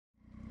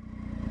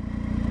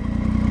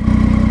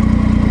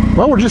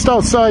Well, we're just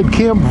outside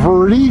Camp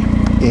Verde,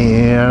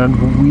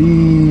 and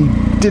we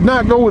did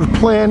not go with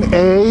Plan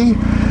A.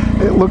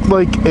 It looked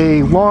like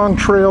a long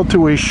trail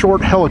to a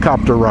short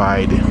helicopter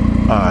ride.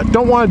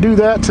 Don't want to do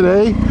that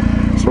today,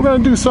 so we're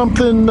going to do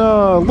something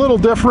a little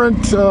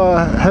different,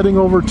 heading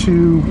over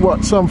to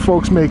what some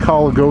folks may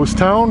call a ghost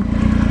town,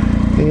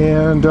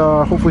 and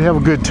hopefully have a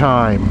good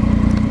time.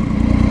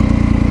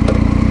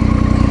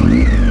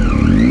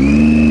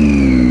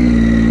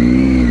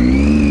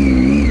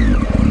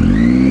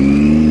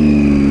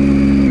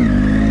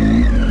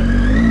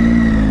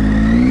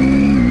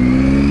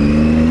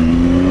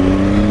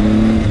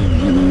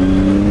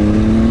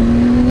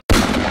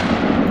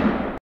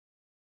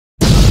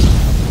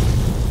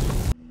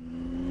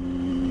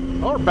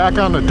 Back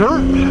on the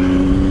dirt.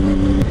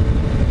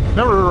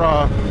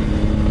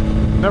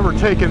 Never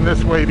taken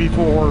this way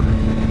before.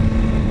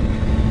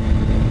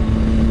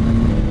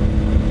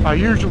 I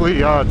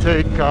usually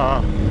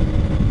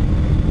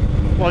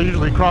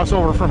usually cross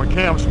over from a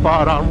camp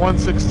spot on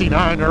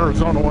 169,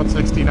 Arizona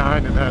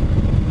 169, and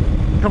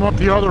then come up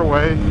the other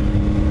way,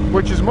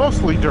 which is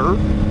mostly dirt.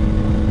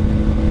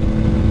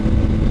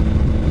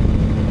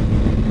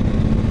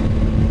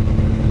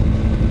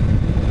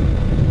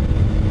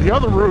 The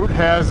other route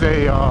has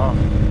a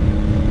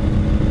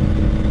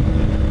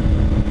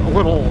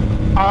little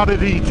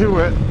oddity to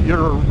it.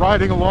 You're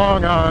riding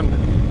along on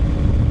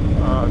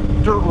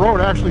dirt road,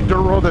 actually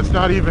dirt road that's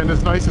not even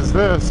as nice as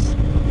this,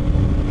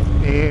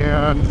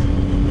 and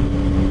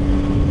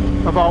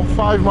about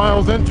 5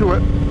 miles into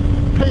it,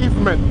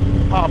 pavement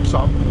pops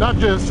up. Not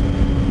just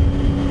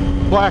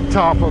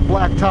blacktop, but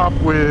blacktop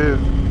with,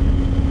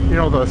 you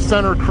know, the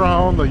center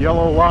crown, the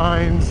yellow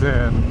lines,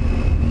 and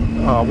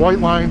white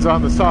lines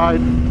on the side,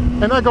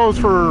 and that goes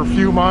for a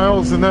few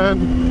miles and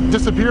then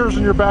disappears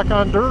and you're back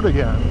on dirt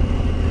again.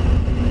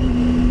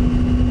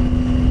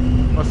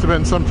 Must have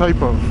been some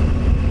type of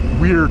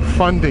weird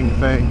funding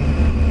thing.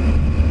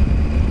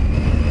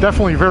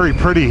 Definitely very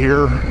pretty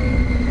here.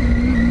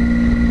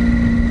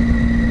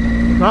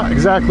 Not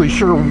exactly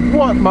sure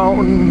what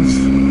mountains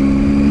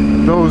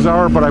those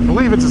are, but I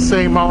believe it's the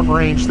same mountain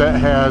range that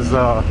has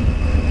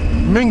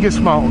Mingus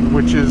Mountain,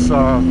 which is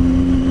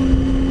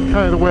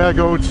kind of the way I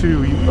go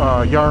to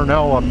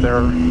Yarnell up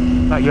there.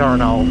 Not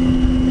Yarnell.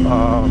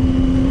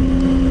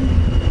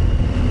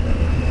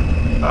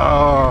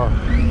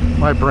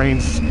 My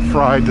brain's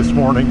fried this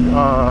morning.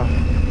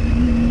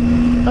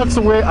 That's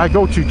the way I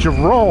go to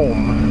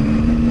Jerome.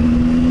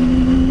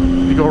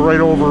 You go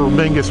right over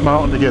Mingus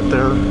Mountain to get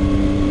there.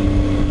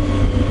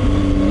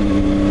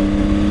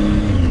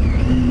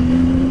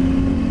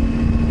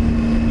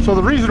 So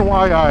the reason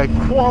why I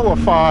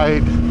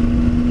qualified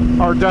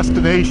our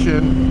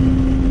destination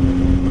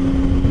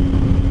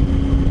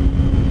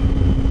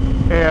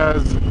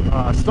as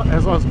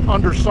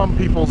under some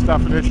people's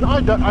definition,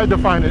 I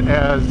define it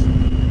as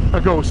a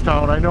ghost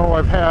town. I know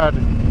I've had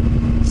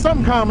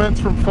some comments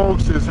from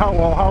folks is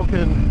how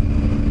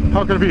can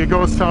it be a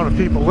ghost town if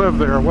people live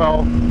there?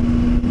 Well,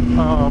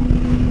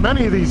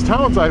 many of these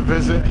towns I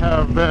visit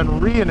have been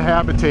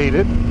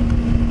re-inhabited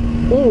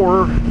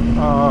or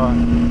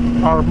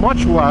are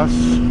much less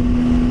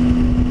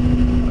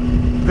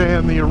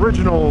than the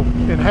original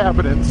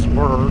inhabitants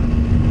were.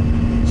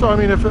 So I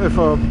mean, if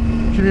a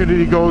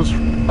community goes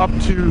up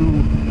to,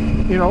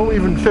 you know,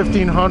 even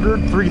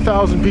 1,500,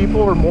 3,000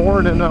 people or more,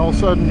 and then all of a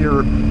sudden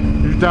you're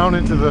down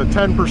into the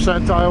 10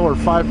 percentile or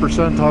 5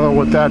 percentile,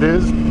 what that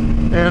is,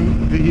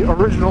 and the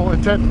original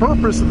intent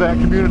purpose of that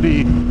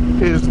community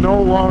is no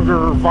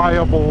longer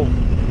viable,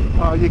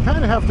 you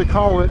kind of have to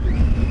call it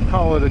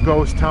a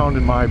ghost town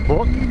in my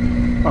book.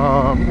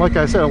 Like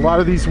I said, a lot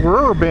of these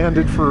were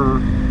abandoned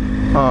for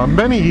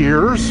many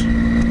years,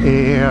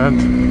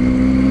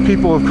 and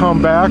people have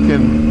come back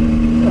and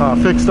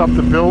fixed up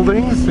the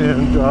buildings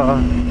and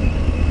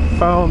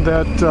found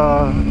that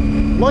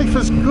life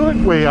is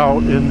good way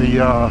out in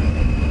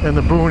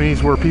the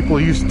boonies, where people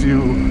used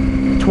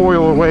to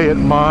toil away at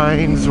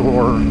mines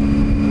or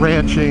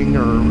ranching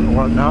or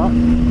whatnot.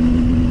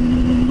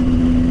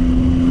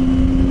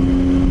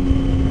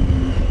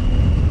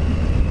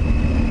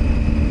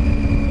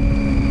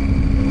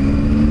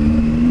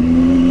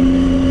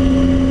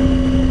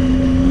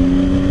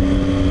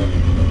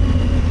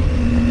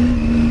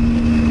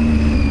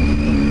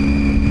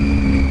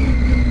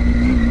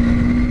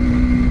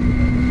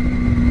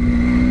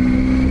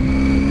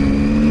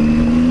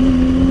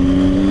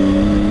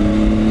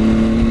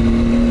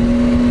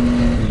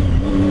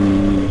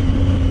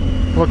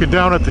 Looking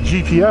down at the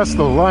GPS,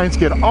 the lines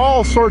get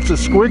all sorts of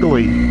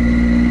squiggly.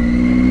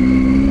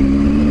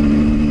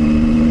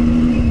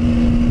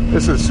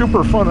 This is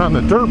super fun on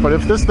the dirt, but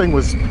if this thing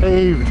was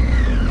paved,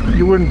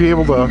 you wouldn't be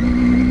able to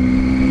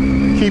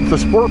keep the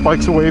sport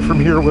bikes away from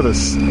here with a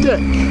stick.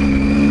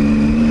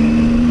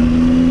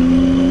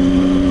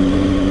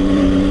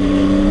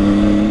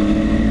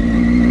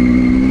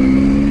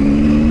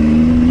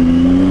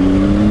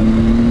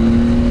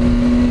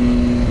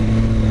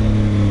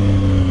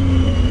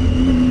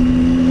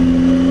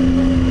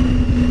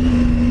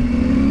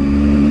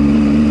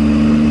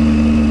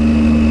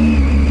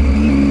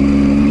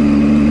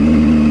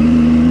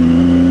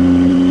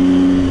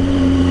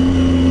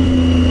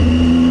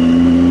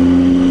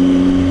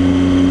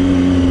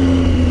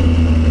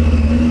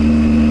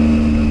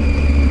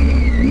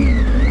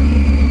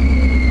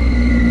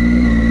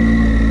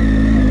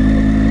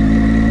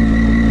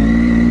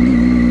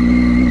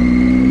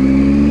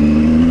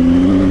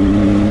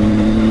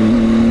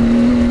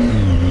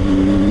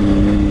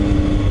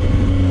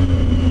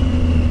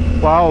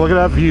 look at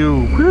that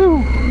view.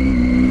 Whew.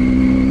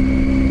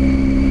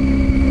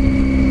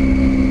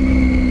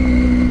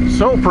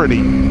 So pretty.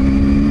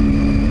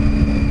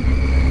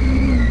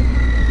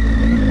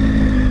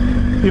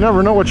 You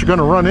never know what you're going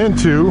to run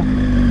into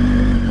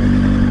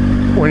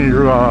when you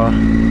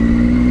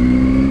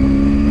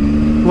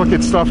look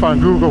at stuff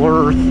on Google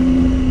Earth.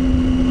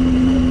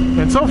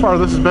 And so far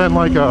this has been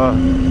like a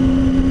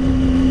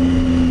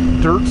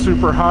dirt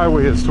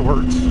superhighway of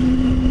sorts.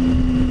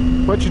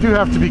 But you do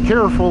have to be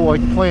careful,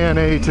 like Plan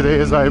A today,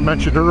 as I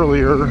mentioned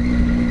earlier.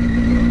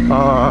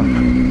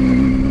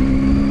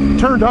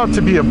 Turned out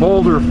to be a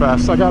boulder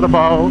fest. I got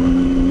about, I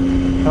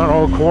don't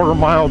know, a quarter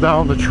mile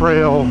down the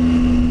trail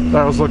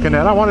that I was looking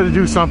at. I wanted to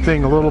do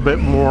something a little bit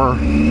more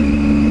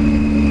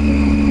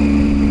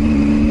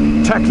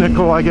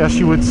technical, I guess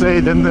you would say,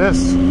 than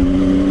this.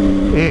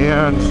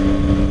 And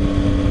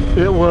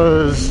it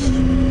was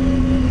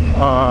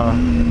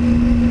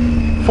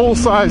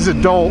full-size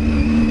adult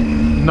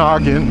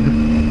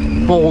noggin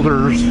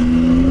boulders.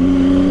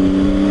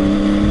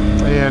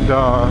 And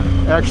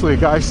actually a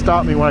guy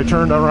stopped me when I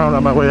turned around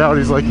on my way out.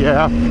 He's like,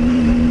 yeah,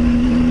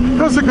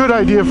 that's a good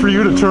idea for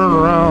you to turn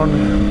around.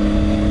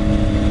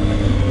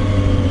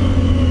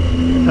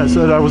 I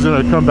said I was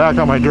going to come back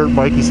on my dirt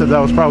bike. He said that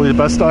was probably the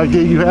best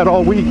idea you had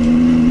all week.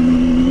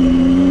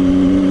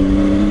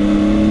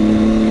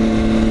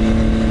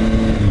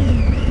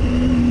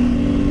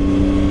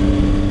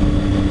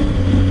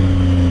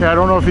 Yeah, I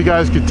don't know if you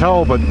guys could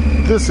tell, but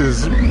this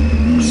is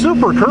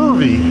super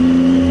curvy.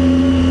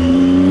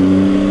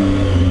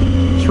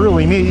 It's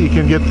really neat. You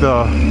can get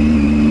the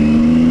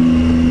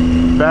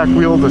back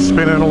wheel to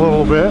spinning a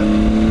little bit.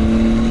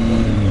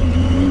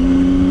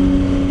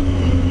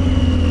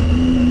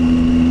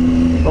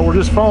 But we're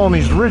just following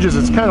these ridges.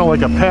 It's kind of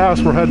like a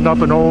pass. We're heading up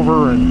and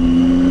over,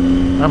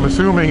 and I'm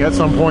assuming at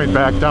some point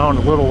back down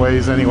a little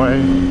ways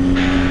anyway.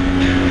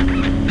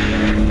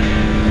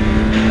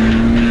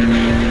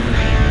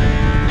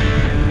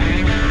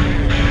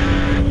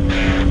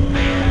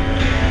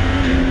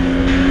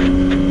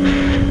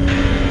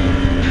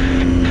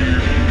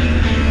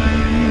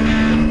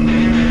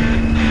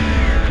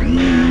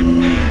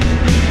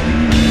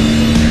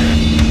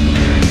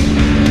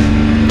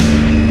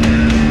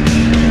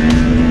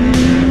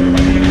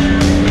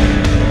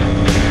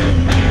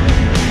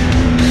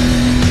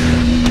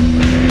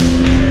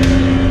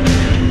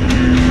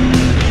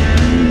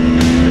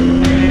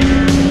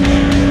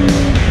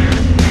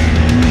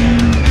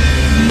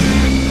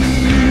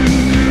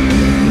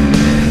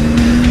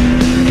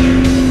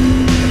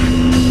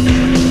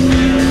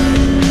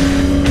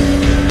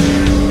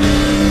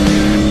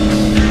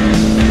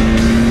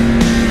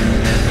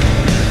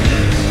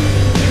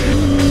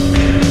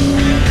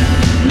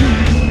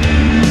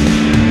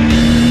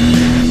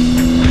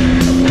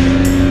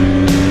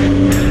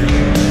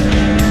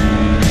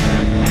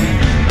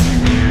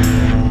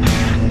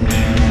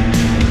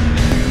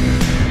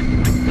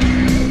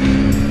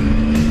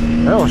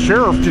 Well,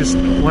 sheriff just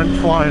went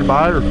flying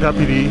by, or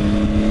deputy,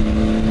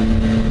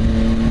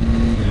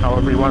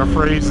 however you want to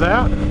phrase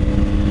that.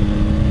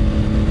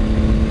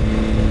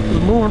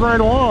 Just moving right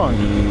along.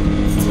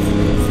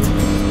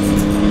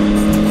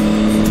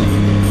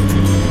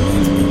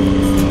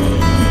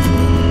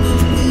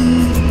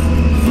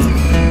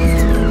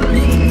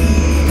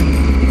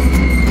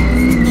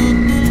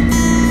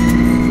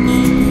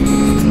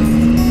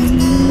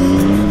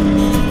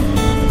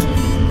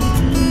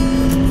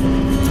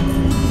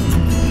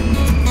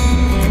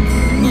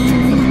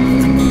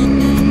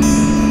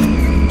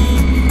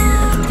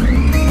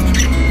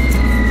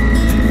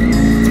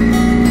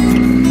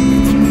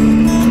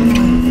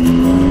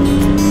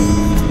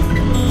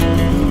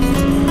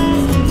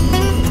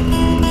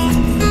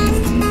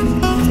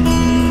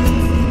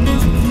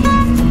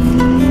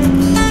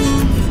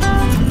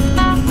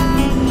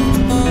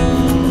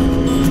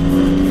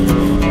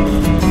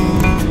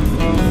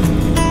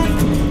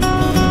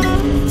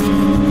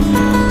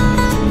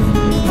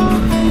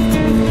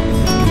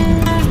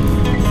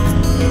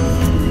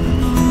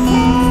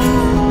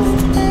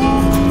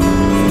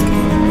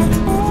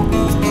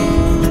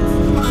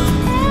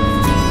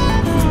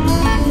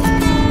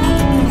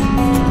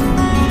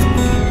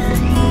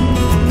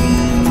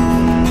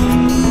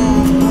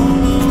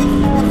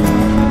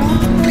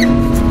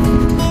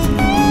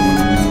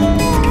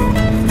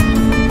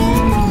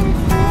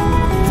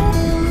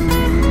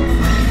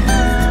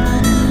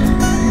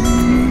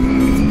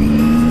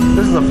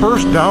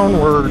 First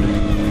downward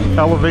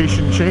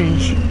elevation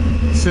change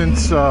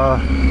since I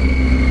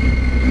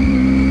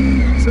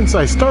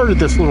started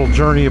this little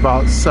journey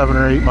about 7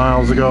 or 8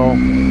 miles ago.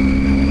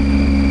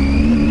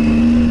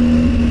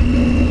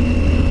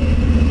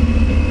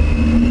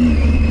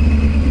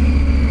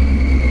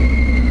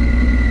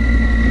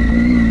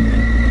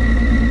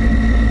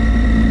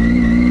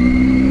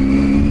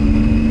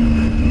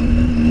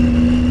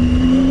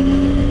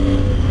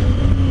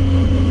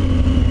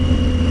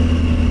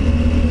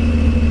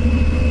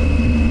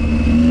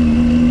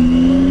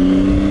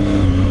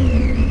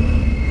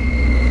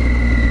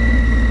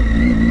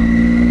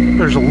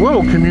 There's a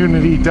little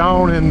community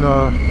down in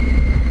the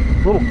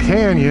little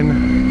canyon.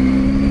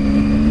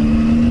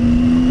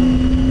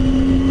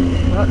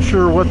 Not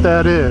sure what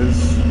that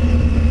is.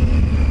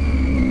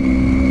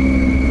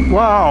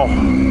 Wow.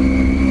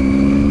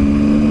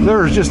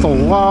 There's just a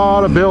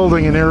lot of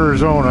building in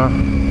Arizona.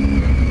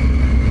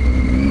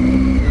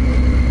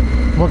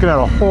 I'm looking at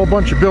a whole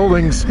bunch of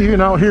buildings, even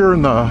out here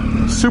in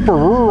the super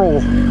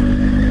rural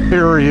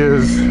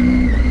areas.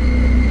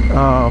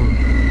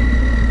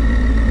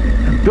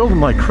 Building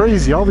like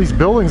crazy. All these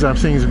buildings I'm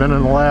seeing has been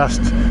in the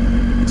last,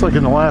 it's like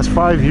in the last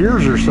 5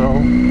 years or so.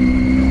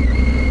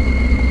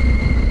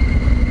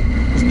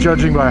 Just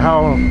judging by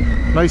how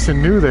nice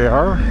and new they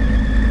are.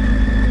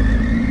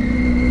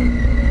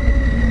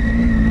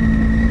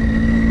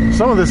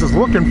 Some of this is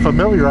looking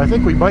familiar. I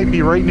think we might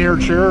be right near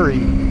Cherry.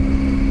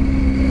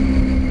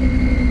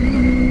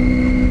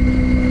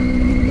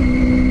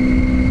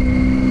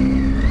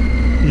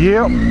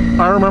 Yep,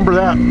 I remember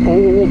that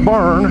old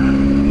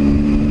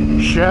barn,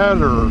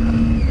 shed or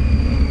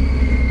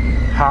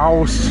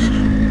house.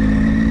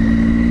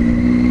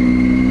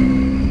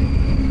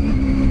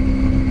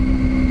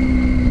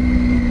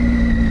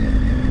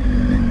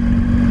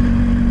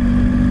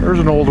 There's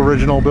an old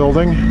original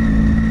building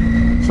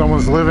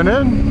someone's living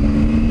in.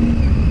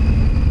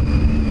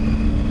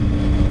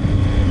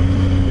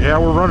 Yeah,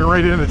 we're running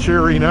right into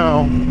Cherry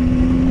now.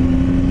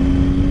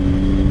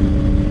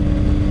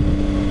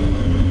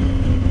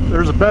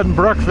 There's a bed and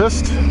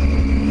breakfast.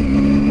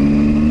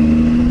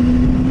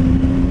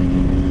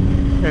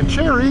 And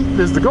Cherry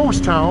is the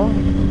ghost town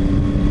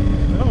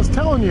that I was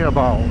telling you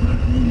about.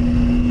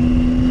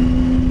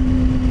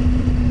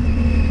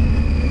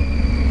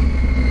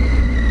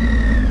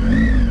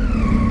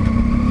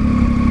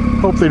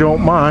 Hope they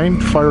don't mind.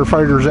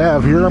 Firefighters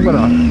Ave here. I'm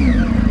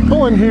gonna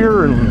pull in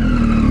here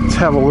and let's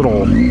have a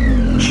little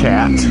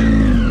chat.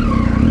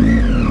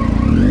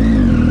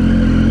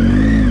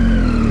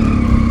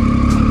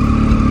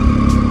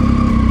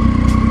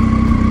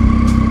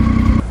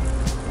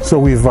 So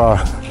we've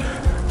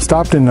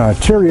stopped in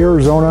Cherry,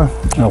 Arizona.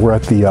 We're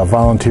at the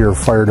volunteer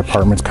fire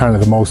department. It's kind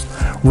of the most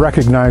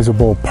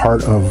recognizable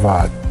part of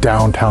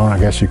downtown, I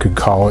guess you could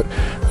call it.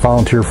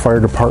 Volunteer fire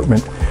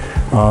department.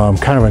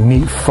 Kind of a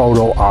neat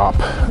photo op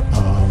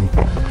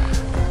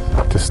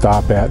to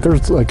stop at.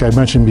 There's, like I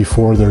mentioned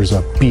before, there's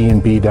a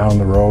B&B down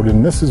the road,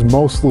 and this is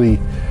mostly,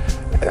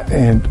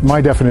 and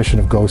my definition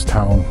of ghost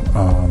town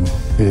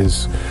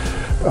is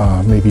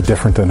maybe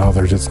different than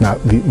others. It's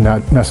not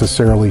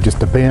necessarily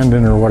just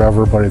abandoned or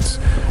whatever, but it's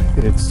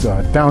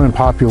down in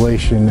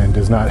population and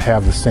does not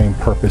have the same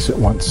purpose it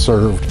once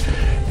served.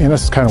 And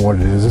that's kind of what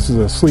it is. This is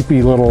a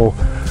sleepy little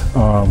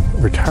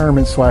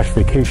retirement /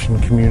 vacation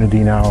community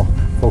now.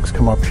 Folks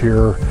come up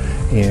here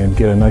and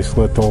get a nice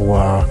little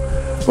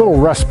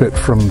respite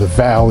from the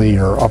valley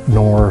or up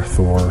north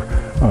or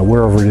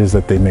wherever it is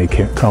that they may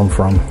come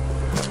from.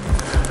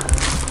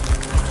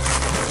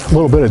 A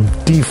little bit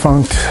of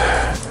defunct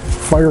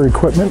fire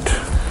equipment.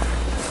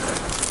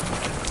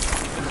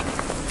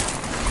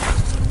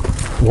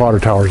 Water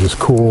tower is just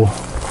cool.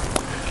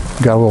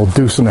 Got a little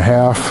deuce and a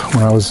half.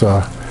 When I was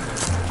on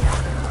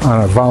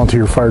a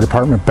volunteer fire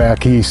department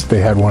back east, they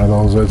had one of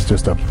those. It's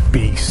just a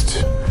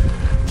beast.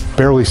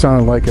 Barely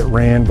sounded like it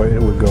ran, but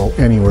it would go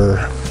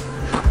anywhere.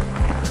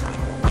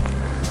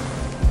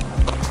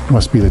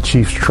 Must be the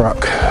chief's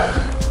truck.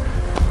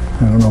 I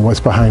don't know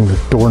what's behind the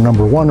door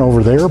number 1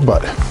 over there,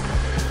 but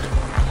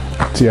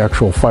it's the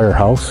actual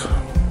firehouse.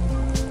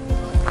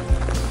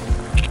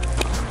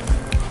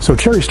 So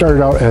Cherry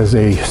started out as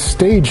a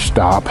stage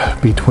stop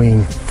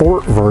between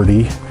Fort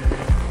Verde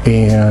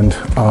and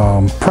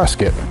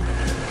Prescott.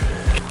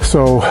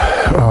 So,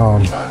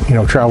 you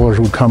know, travelers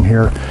would come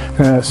here,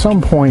 and at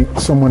some point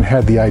someone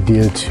had the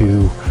idea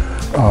to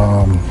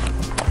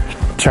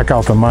check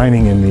out the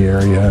mining in the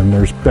area, and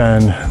there's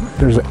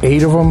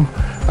 8 of them,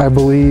 I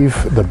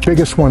believe. The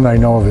biggest one I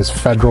know of is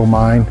Federal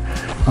Mine.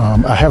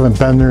 I haven't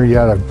been there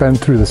yet. I've been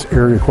through this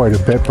area quite a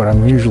bit, but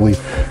I'm usually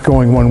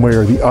going one way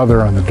or the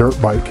other on the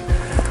dirt bike.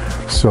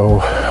 So,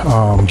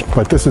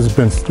 but this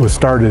was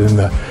started in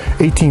the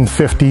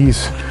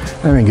 1850s.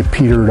 I think it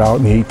petered out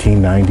in the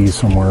 1890s,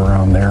 somewhere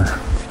around there.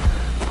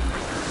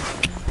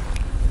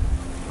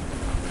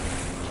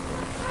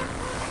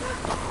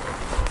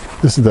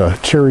 This is the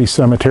Cherry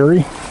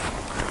Cemetery.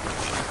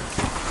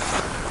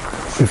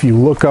 If you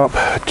look up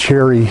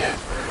Cherry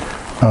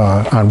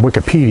on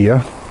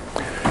Wikipedia,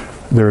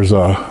 there's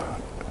a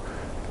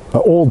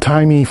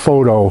old-timey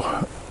photo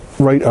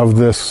right of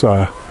this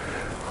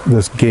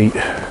this gate.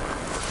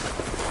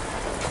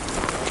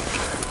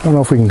 I don't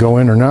know if we can go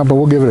in or not, but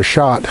we'll give it a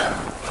shot.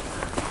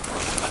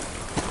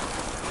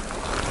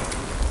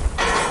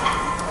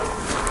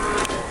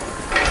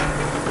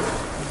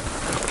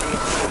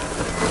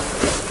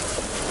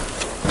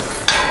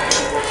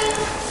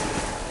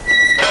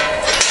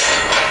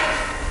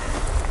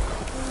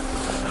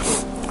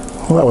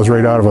 Well, that was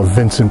right out of a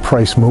Vincent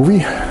Price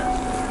movie.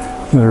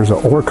 And there's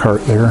an ore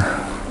cart there.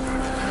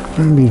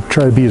 Maybe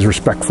try to be as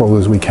respectful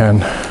as we can.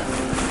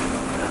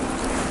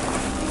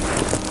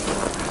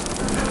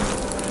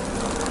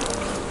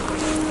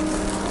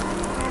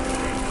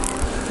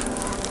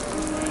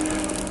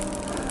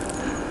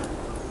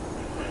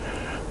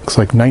 Looks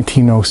like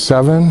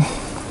 1907,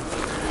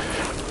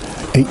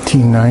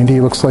 1890.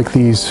 Looks like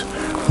these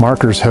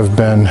markers have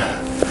been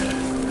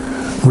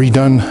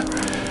redone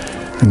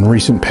in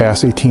recent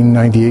past,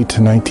 1898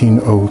 to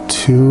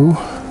 1902.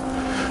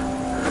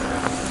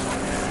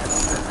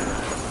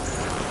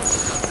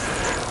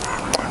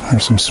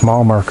 There's some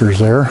small markers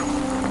there.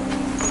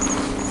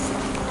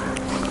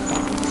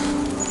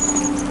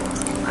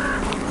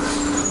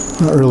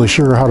 Not really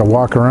sure how to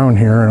walk around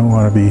here. I don't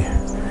want to be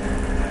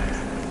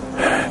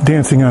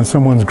dancing on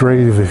someone's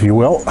grave, if you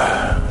will.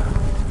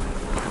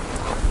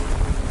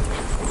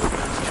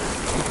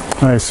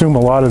 I assume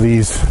a lot of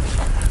these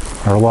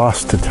are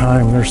lost to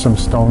time. There's some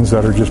stones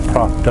that are just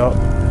propped up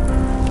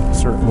in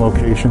certain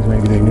locations.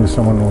 Maybe they knew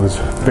someone was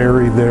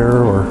buried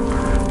there or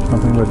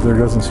something, but there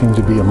doesn't seem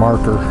to be a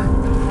marker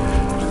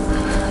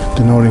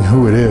denoting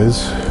who it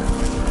is.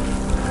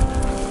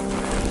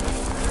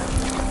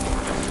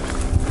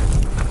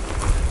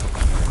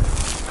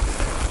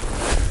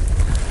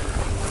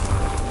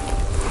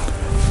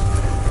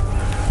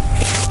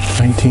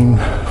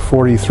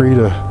 (1943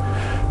 to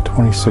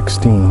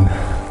 2016).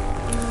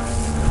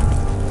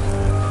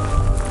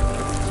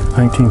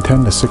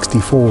 1910 to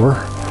 64.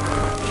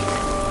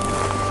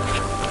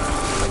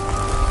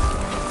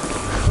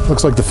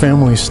 Looks like the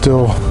family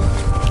still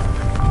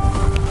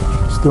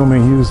may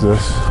use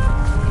this.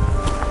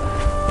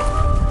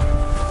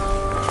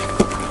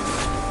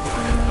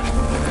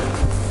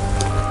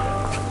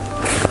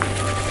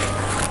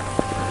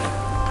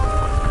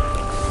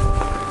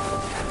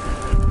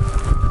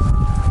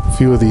 A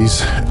few of these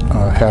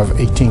have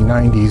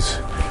 1890s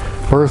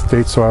birth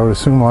dates, so I would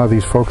assume a lot of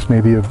these folks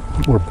maybe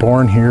were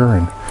born here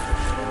and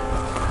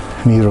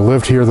either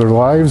lived here their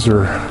lives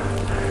or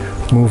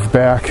moved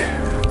back,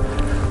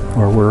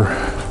 or were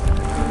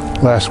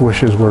last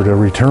wishes were to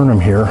return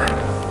them here.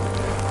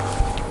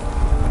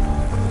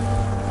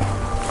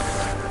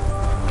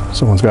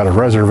 Someone's got a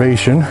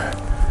reservation.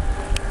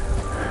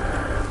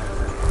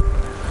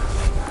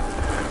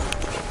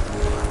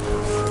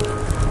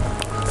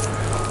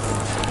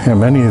 Yeah,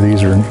 many of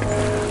these are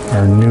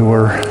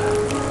newer,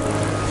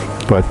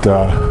 but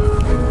a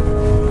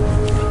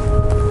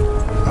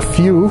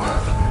few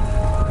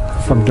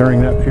from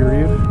during that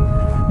period,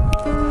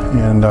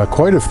 and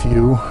quite a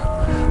few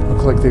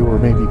look like they were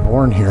maybe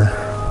born here.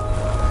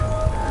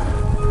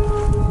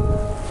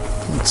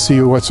 Let's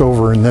see what's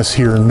over in this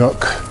here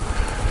nook.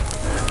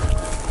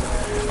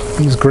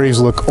 These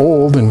graves look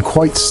old and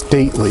quite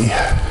stately.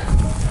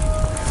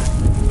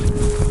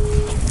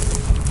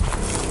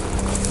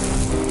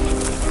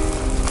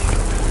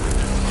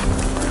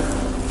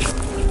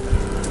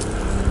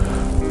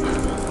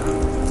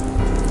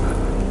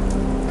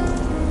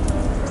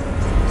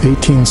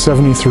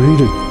 (1873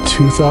 to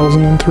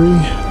 2003).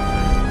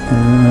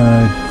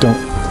 I don't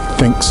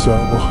think so.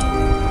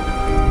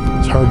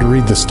 It's hard to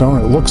read the stone.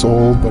 It looks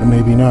old, but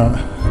maybe not.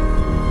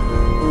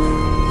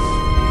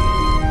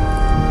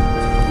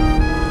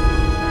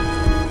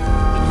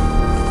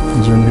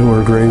 These are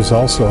newer graves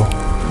also.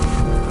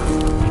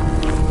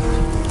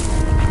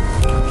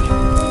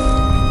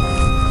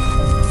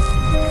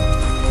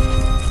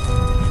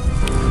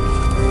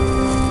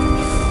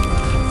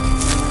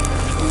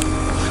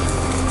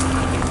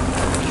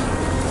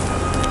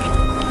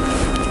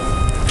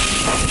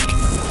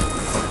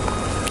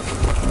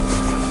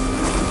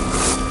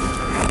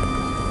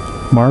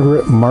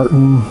 Margaret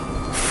Martin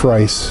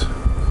Frice.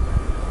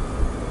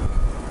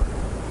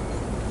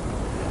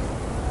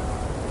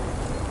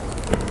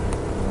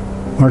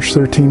 March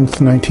 13th,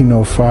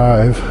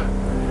 1905.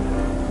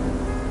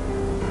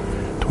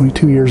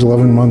 22 years,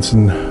 11 months,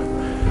 and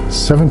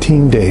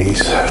 17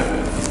 days.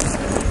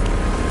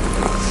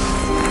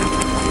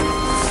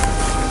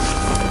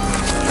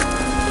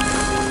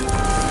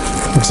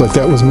 Looks like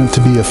that was meant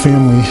to be a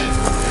family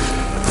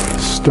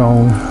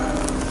stone.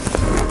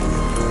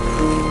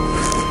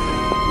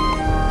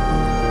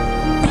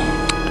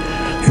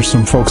 Here's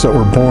some folks that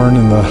were born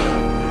in the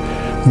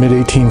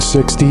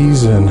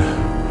mid-1860s and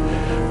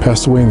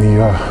passed away in the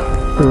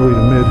early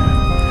to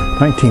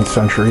mid-19th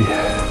century,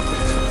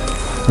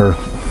 or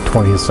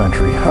 20th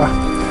century.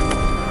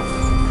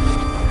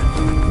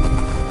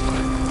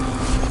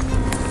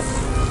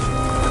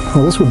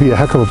 Well, this would be a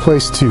heck of a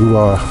place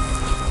to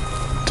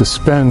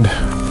spend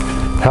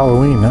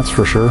Halloween, that's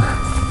for sure.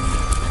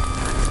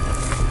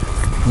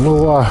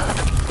 We'll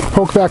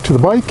poke back to the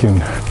bike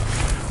and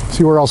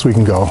see where else we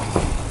can go.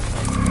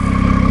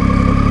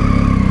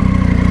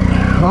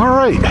 All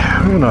right,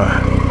 I'm gonna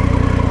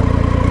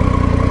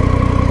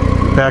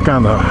back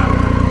on the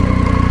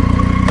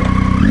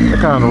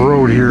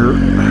road here.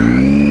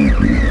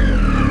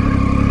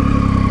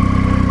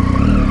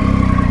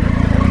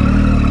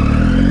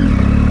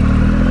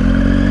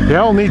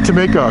 Yeah, I'll need to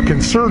make a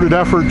concerted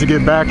effort to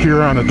get back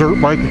here on a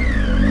dirt bike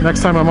next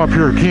time I'm up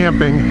here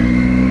camping,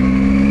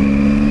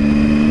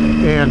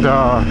 and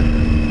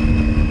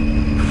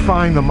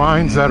find the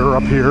mines that are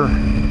up here.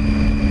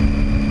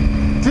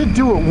 Did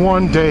do it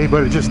one day,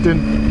 but it just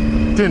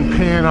didn't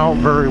pan out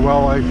very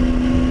well. I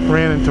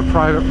ran into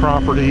private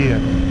property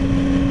and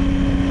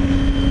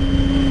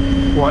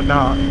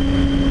whatnot.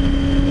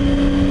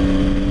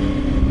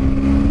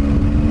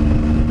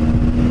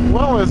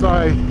 Well, as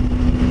I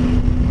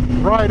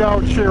ride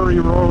out Cherry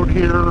Road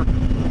here,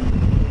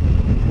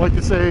 I'd like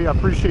to say I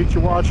appreciate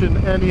you watching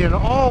any and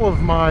all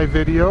of my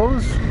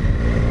videos.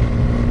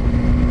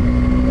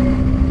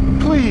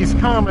 Please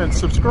comment,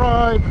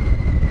 subscribe,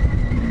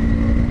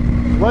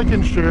 like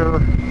and share.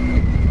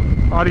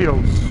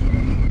 Adios.